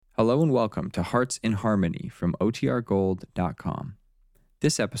Hello and welcome to Hearts in Harmony from OTRGold.com.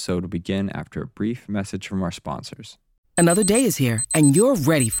 This episode will begin after a brief message from our sponsors. Another day is here, and you're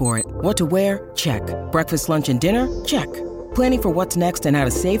ready for it. What to wear? Check. Breakfast, lunch, and dinner? Check. Planning for what's next and how to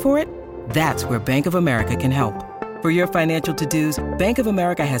save for it? That's where Bank of America can help. For your financial to-dos, Bank of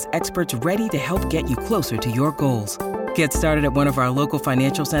America has experts ready to help get you closer to your goals. Get started at one of our local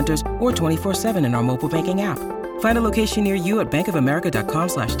financial centers or 24/7 in our mobile banking app. Find a location near you at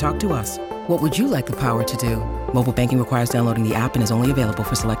bankofamerica.com/talktous. What would you like the power to do? Mobile banking requires downloading the app and is only available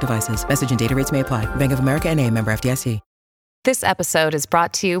for select devices. Message and data rates may apply. Bank of America N.A., member FDIC. This episode is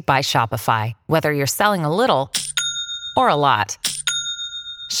brought to you by Shopify. Whether you're selling a little or a lot,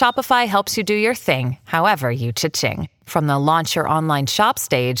 Shopify helps you do your thing, however you cha-ching. From the launch your online shop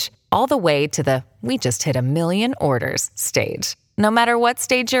stage, all the way to the we just hit 1 million orders stage. No matter what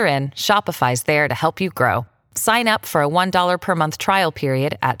stage you're in, Shopify's there to help you grow. Sign up for a $1 per month trial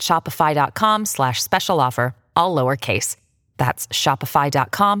period at shopify.com/special offer, all lowercase. That's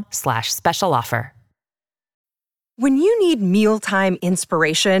shopify.com/special offer. When you need mealtime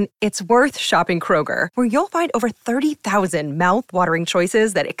inspiration, it's worth shopping Kroger, where you'll find over 30,000 mouth-watering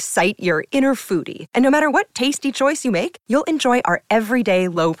choices that excite your inner foodie. And no matter what tasty choice you make, you'll enjoy our everyday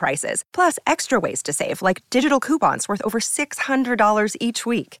low prices, plus extra ways to save, like digital coupons worth over $600 each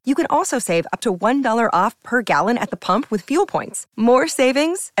week. You can also save up to $1 off per gallon at the pump with fuel points. More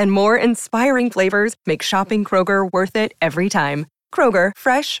savings and more inspiring flavors make shopping Kroger worth it every time. Kroger,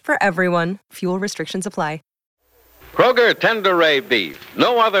 fresh for everyone. Fuel restrictions apply. Kroger Tender Ray Beef,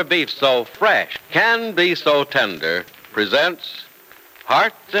 no other beef so fresh, can be so tender, presents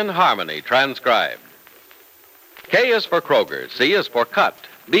Hearts in Harmony, transcribed. K is for Kroger, C is for cut,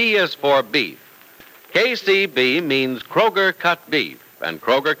 B is for beef. KCB means Kroger cut beef, and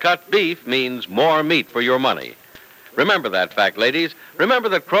Kroger cut beef means more meat for your money. Remember that fact, ladies. Remember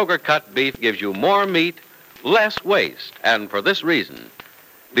that Kroger cut beef gives you more meat, less waste, and for this reason.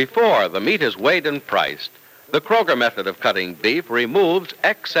 Before the meat is weighed and priced, the Kroger method of cutting beef removes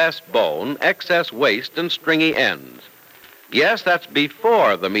excess bone, excess waste, and stringy ends. Yes, that's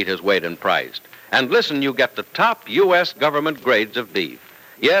before the meat is weighed and priced. And listen, you get the top U.S. government grades of beef.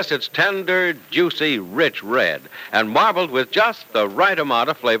 Yes, it's tender, juicy, rich red, and marbled with just the right amount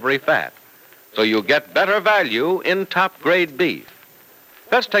of flavory fat. So you get better value in top-grade beef.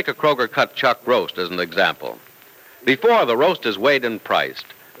 Let's take a Kroger cut chuck roast as an example. Before the roast is weighed and priced,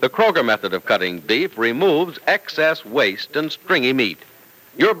 the Kroger method of cutting beef removes excess waste and stringy meat.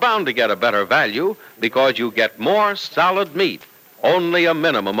 You're bound to get a better value because you get more solid meat, only a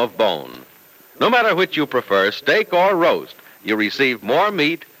minimum of bone. No matter which you prefer, steak or roast, you receive more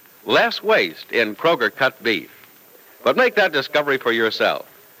meat, less waste in Kroger cut beef. But make that discovery for yourself.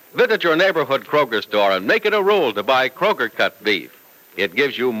 Visit your neighborhood Kroger store and make it a rule to buy Kroger cut beef. It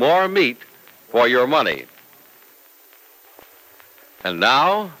gives you more meat for your money. And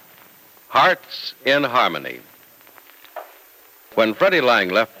now, Hearts in Harmony. When Freddy Lang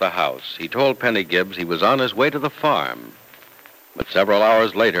left the house, he told Penny Gibbs he was on his way to the farm. But several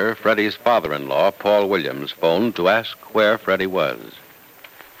hours later, Freddy's father-in-law, Paul Williams, phoned to ask where Freddy was.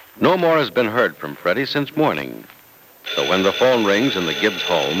 No more has been heard from Freddy since morning. So when the phone rings in the Gibbs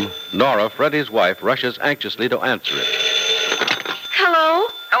home, Nora, Freddy's wife, rushes anxiously to answer it. Hello?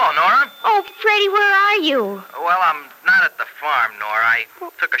 Hello, Nora. Oh, Freddy, where are you? Well, I'm not at the farm, Nora. I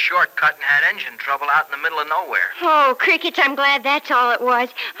took a shortcut and had engine trouble out in the middle of nowhere. Oh, crickets, I'm glad that's all it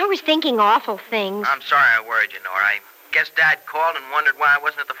was. I was thinking awful things. I'm sorry I worried you, Nora. I guess Dad called and wondered why I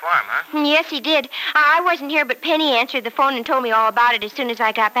wasn't at the farm, huh? Yes, he did. I wasn't here, but Penny answered the phone and told me all about it as soon as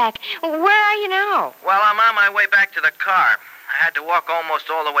I got back. Where are you now? Well, I'm on my way back to the car. I had to walk almost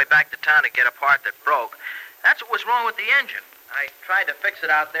all the way back to town to get a part that broke. That's what was wrong with the engine. I tried to fix it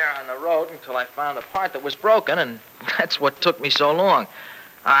out there on the road until I found the part that was broken, and that's what took me so long.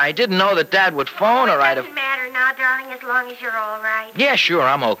 I didn't know that Dad would phone, or I'd have... It doesn't matter now, darling, as long as you're all right. Yeah, sure,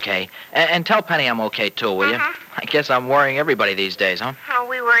 I'm okay. And tell Penny I'm okay, too, will you? I guess I'm worrying everybody these days, huh? Oh,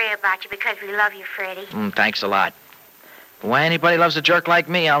 we worry about you because we love you, Freddy. Thanks a lot. Why anybody loves a jerk like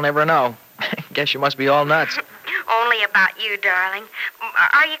me, I'll never know. Guess you must be all nuts. Only about you, darling.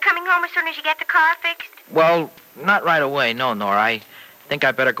 Are you coming home as soon as you get the car fixed? Well, not right away, no, Nora. I think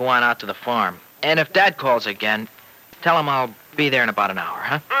I better go on out to the farm. And if Dad calls again, tell him I'll be there in about an hour,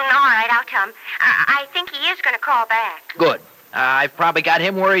 huh? All right, I'll tell him. I think he is going to call back. Good. I've probably got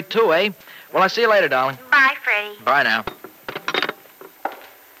him worried, too, eh? Well, I'll see you later, darling. Bye, Freddy. Bye now.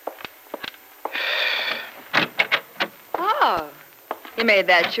 Oh, you made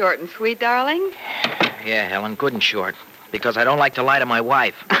that short and sweet, darling? Yeah, Helen, good and short. Because I don't like to lie to my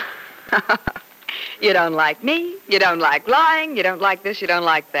wife. You don't like me. You don't like lying. You don't like this. You don't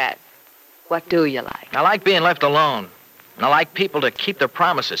like that. What do you like? I like being left alone. And I like people to keep their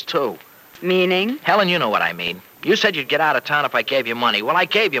promises, too. Meaning? Helen, you know what I mean. You said you'd get out of town if I gave you money. Well, I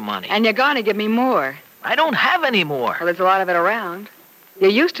gave you money. And you're going to give me more. I don't have any more. Well, there's a lot of it around. You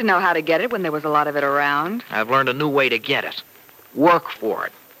used to know how to get it when there was a lot of it around. I've learned a new way to get it. Work for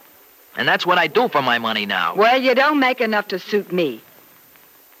it. And that's what I do for my money now. Well, you don't make enough to suit me.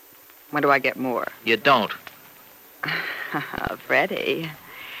 When do I get more? You don't. Freddy,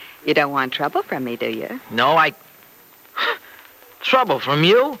 you don't want trouble from me, do you? No, Trouble from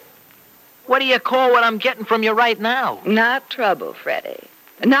you? What do you call what I'm getting from you right now? Not trouble, Freddy.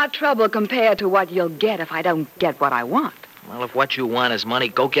 Not trouble compared to what you'll get if I don't get what I want. Well, if what you want is money,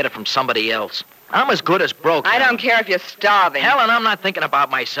 go get it from somebody else. I'm as good as broke. I Helen. don't care if you're starving. Helen, I'm not thinking about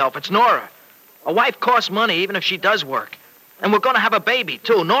myself. It's Nora. A wife costs money even if she does work. And we're going to have a baby,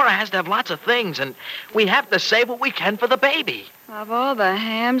 too. Nora has to have lots of things, and we have to save what we can for the baby. Of all the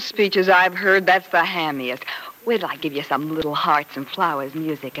ham speeches I've heard, that's the hammiest. Wait till I give you some little hearts and flowers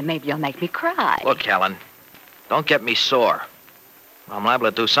music, and maybe you'll make me cry. Look, Helen, don't get me sore. I'm liable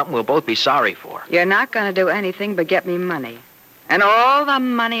to do something we'll both be sorry for. You're not going to do anything but get me money. And all the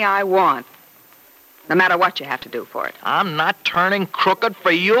money I want. No matter what you have to do for it. I'm not turning crooked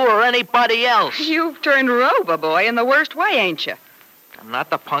for you or anybody else. You've turned rover boy in the worst way, ain't you? I'm not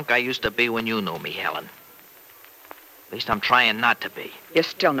the punk I used to be when you knew me, Helen. At least I'm trying not to be. You're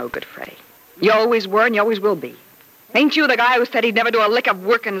still no good, Freddy. You always were and you always will be. Ain't you the guy who said he'd never do a lick of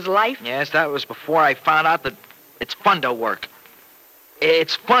work in his life? Yes, that was before I found out that it's fun to work.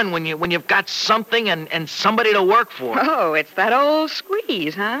 It's fun when you've got something and somebody to work for. Oh, it's that old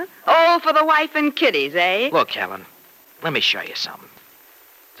squeeze, huh? All for the wife and kiddies, eh? Look, Helen, let me show you something.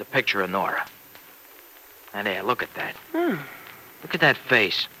 It's a picture of Nora. And there, look at that. Look at that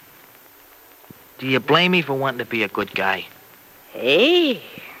face. Do you blame me for wanting to be a good guy? Hey,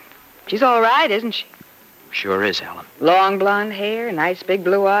 she's all right, isn't she? Sure is, Helen. Long blonde hair, nice big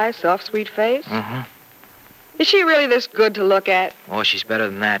blue eyes, soft, sweet face. Mm-hmm. Is she really this good to look at? Oh, she's better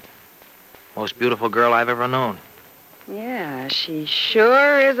than that. Most beautiful girl I've ever known. Yeah, she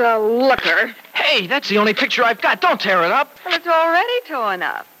sure is a looker. Hey, that's the only picture I've got. Don't tear it up. Well, it's already torn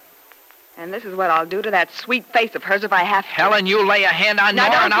up. And this is what I'll do to that sweet face of hers if I have to. Helen, you lay a hand on now,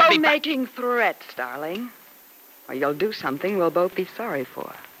 Nora and I'll be... Now, don't go making threats, darling. Or you'll do something we'll both be sorry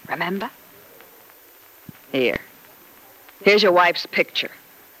for. Remember? Here. Here's your wife's picture.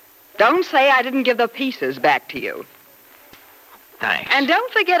 Don't say I didn't give the pieces back to you. Thanks. And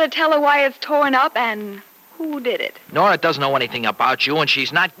don't forget to tell her why it's torn up and who did it. Nora doesn't know anything about you, and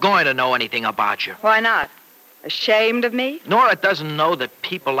she's not going to know anything about you. Why not? Ashamed of me? Nora doesn't know that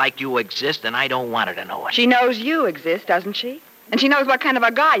people like you exist, and I don't want her to know it. She knows you exist, doesn't she? And she knows what kind of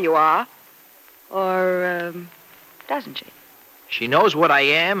a guy you are. Or, doesn't she? She knows what I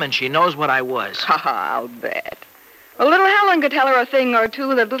am, and she knows what I was. I'll bet. Well, little Helen could tell her a thing or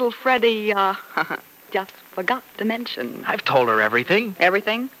two that little Freddy, just forgot to mention. I've told her everything.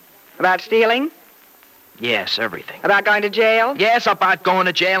 Everything? About stealing? Yes, everything. About going to jail? Yes, about going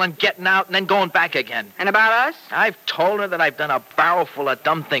to jail and getting out and then going back again. And about us? I've told her that I've done a barrel full of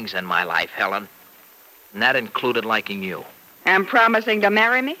dumb things in my life, Helen. And that included liking you. And promising to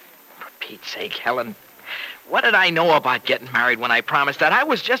marry me? For Pete's sake, Helen. What did I know about getting married when I promised that? I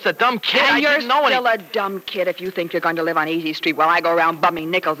was just a dumb kid. And I didn't know you're still a dumb kid if you think you're going to live on Easy Street while I go around bumming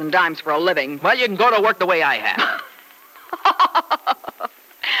nickels and dimes for a living. Well, you can go to work the way I have.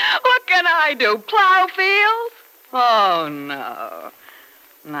 What can I do? Plow fields? Oh, no.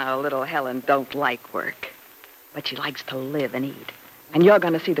 No, little Helen don't like work. But she likes to live and eat. And you're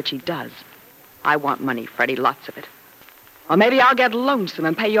going to see that she does. I want money, Freddy, lots of it. Or maybe I'll get lonesome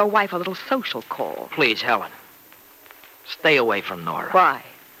and pay your wife a little social call. Please, Helen. Stay away from Nora. Why?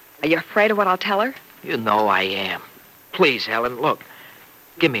 Are you afraid of what I'll tell her? You know I am. Please, Helen, look.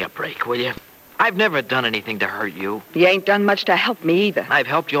 Give me a break, will you? I've never done anything to hurt you. You ain't done much to help me either. I've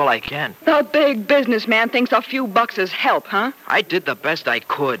helped you all I can. The big businessman thinks a few bucks is help, huh? I did the best I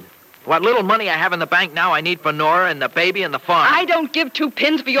could. What little money I have in the bank now I need for Nora and the baby and the farm. I don't give two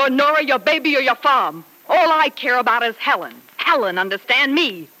pins for your Nora, your baby, or your farm. All I care about is Helen. Helen, understand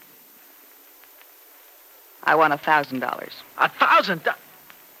me. I want $1,000. $1,000?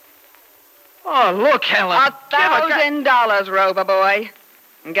 Oh, look, Helen. $1,000, Rover boy.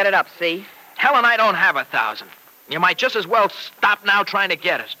 And get it up, see? Helen, I don't have 1,000. You might just as well stop now trying to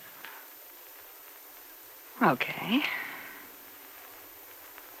get it. Okay.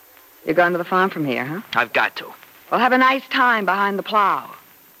 You're going to the farm from here, huh? I've got to. We'll have a nice time behind the plow.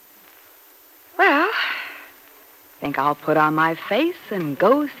 Well, think I'll put on my face and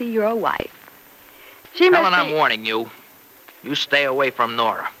go see your wife. She must Helen, be... I'm warning you. You stay away from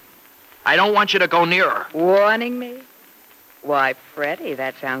Nora. I don't want you to go near her. Warning me? Why, Freddy,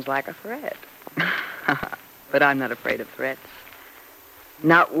 that sounds like a threat. But I'm not afraid of threats.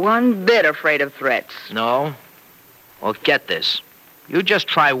 Not one bit afraid of threats. No? Well, get this. You just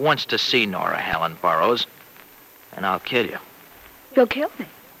try once to see Nora, Helen Burroughs, and I'll kill you. You'll kill me.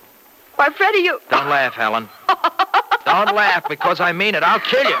 Why, Freddy, you... Don't laugh, Helen. Don't laugh, because I mean it. I'll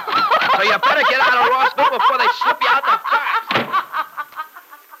kill you. So you better get out of Roscoe before they slip you out the traps.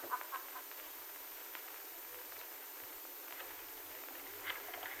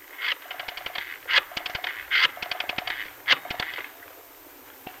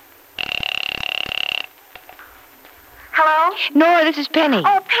 Hello? Nora, this is Penny. Oh,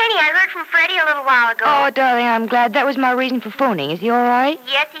 Penny, I heard from Freddy a little while ago. Oh, darling, I'm glad. That was my reason for phoning. Is he all right?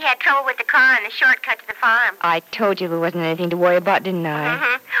 Yes, he had trouble with the car and the shortcut to the farm. I told you there wasn't anything to worry about, didn't I?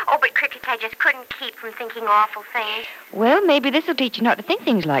 Mm-hmm. Oh, but Crickets, I just couldn't keep from thinking awful things. Well, maybe this will teach you not to think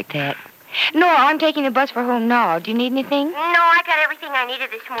things like that. Nora, I'm taking the bus for home now. Do you need anything? No, I got everything I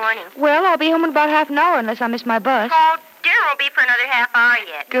needed this morning. Well, I'll be home in about half an hour unless I miss my bus. Oh, dinner won't be for another half hour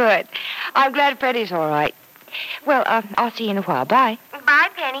yet. Good. I'm glad Freddy's all right. Well, I'll see you in a while. Bye. Bye,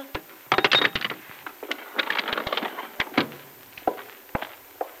 Penny.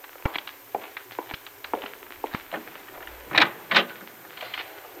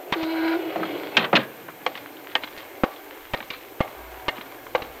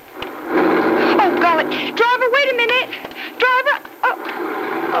 Oh, golly. Driver, wait a minute. Driver.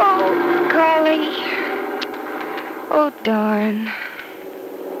 Oh, golly. Oh, darn.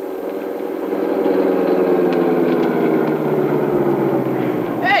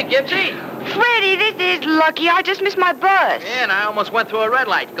 Hey, Gibbsy. Freddy, this is lucky. I just missed my bus. Yeah, and I almost went through a red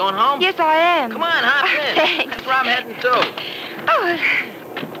light. Going home? Yes, I am. Come on, hop in. Thanks. That's where I'm heading, too.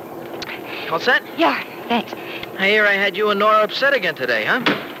 Oh, All set? yeah, thanks. I hear I had you and Nora upset again today, huh?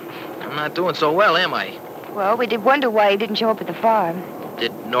 I'm not doing so well, am I? Well, we did wonder why he didn't show up at the farm.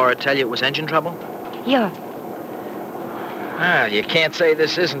 Did Nora tell you it was engine trouble? Yeah. Ah, you can't say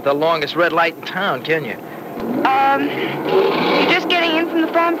this isn't the longest red light in town, can you? You just getting in from the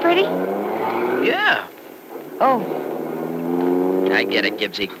farm, Freddy? Yeah. Oh, I get it,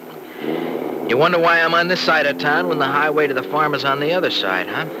 Gibbsy. You wonder why I'm on this side of town when the highway to the farm is on the other side,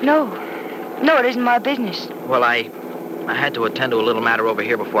 huh? no. No, it isn't my business. Well, I had to attend to a little matter over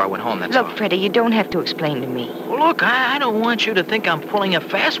here before I went home, that's Look, all. Freddy, you don't have to explain to me. Well, look, I don't want you to think I'm pulling a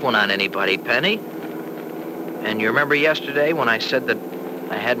fast one on anybody, Penny. And you remember yesterday when I said that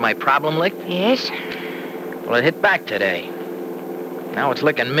I had my problem licked? Yes? Well, it hit back today. Now it's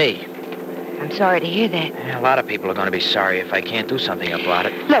licking me. I'm sorry to hear that. Yeah, a lot of people are going to be sorry if I can't do something about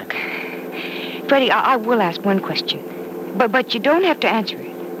it. Look, Freddy, I will ask one question. But you don't have to answer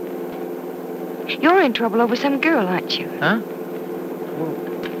it. You're in trouble over some girl, aren't you? Huh? Well,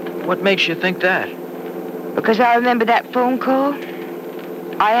 what makes you think that? Because I remember that phone call.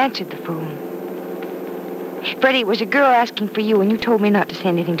 I answered the phone. Freddy, it was a girl asking for you, and you told me not to say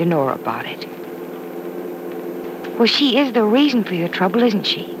anything to Nora about it. Well, she is the reason for your trouble, isn't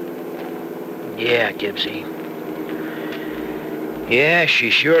she? Yeah, Gibbsy. Yeah, she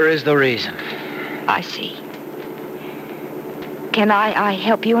sure is the reason. I see. Can I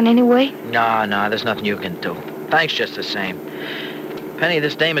help you in any way? No, there's nothing you can do. Thanks just the same. Penny,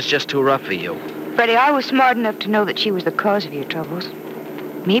 this dame is just too rough for you. Freddy, I was smart enough to know that she was the cause of your troubles.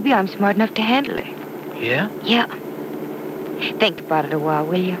 Maybe I'm smart enough to handle her. Yeah? Yeah. Think about it a while,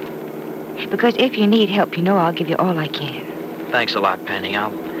 will you? Because if you need help, you know I'll give you all I can. Thanks a lot, Penny.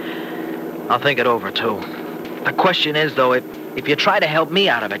 I'll think it over, too. The question is, though, if you try to help me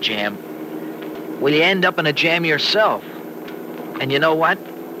out of a jam, will you end up in a jam yourself? And you know what?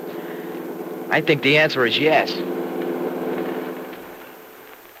 I think the answer is yes.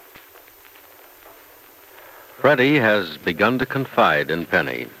 Freddy has begun to confide in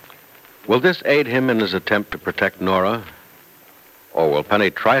Penny. Will this aid him in his attempt to protect Nora? Or will Penny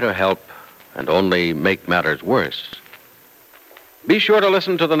try to help and only make matters worse? Be sure to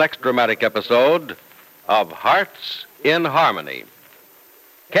listen to the next dramatic episode of Hearts in Harmony.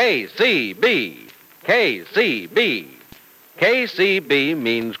 KCB. KCB. KCB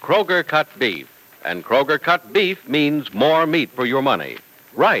means Kroger cut beef, and Kroger cut beef means more meat for your money.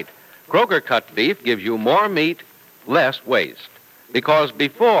 Right. Kroger cut beef gives you more meat, less waste. Because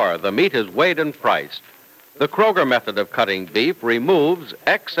before the meat is weighed and priced, the Kroger method of cutting beef removes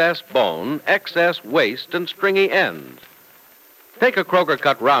excess bone, excess waste, and stringy ends. Take a Kroger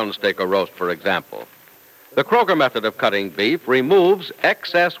cut round steak or roast, for example. The Kroger method of cutting beef removes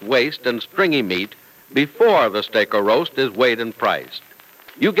excess waste and stringy meat before the steak or roast is weighed and priced.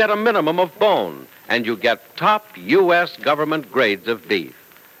 You get a minimum of bone, and you get top U.S. government grades of beef.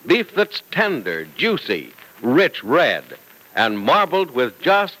 Beef that's tender, juicy, rich red, and marbled with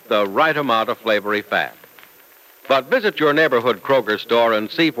just the right amount of flavory fat. But visit your neighborhood Kroger store and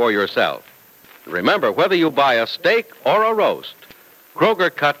see for yourself. Remember, whether you buy a steak or a roast,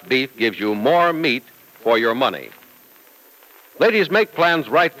 Kroger cut beef gives you more meat for your money. Ladies, make plans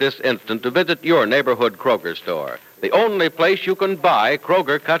right this instant to visit your neighborhood Kroger store, the only place you can buy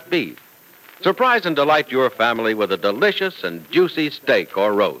Kroger cut beef. Surprise and delight your family with a delicious and juicy steak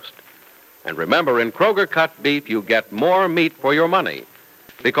or roast. And remember, in Kroger cut beef, you get more meat for your money,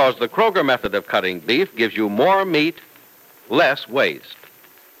 because the Kroger method of cutting beef gives you more meat, less waste.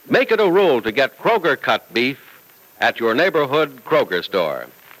 Make it a rule to get Kroger cut beef at your neighborhood Kroger store.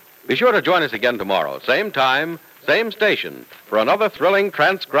 Be sure to join us again tomorrow, same time, same station, for another thrilling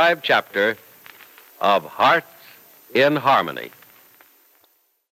transcribed chapter of Hearts in Harmony.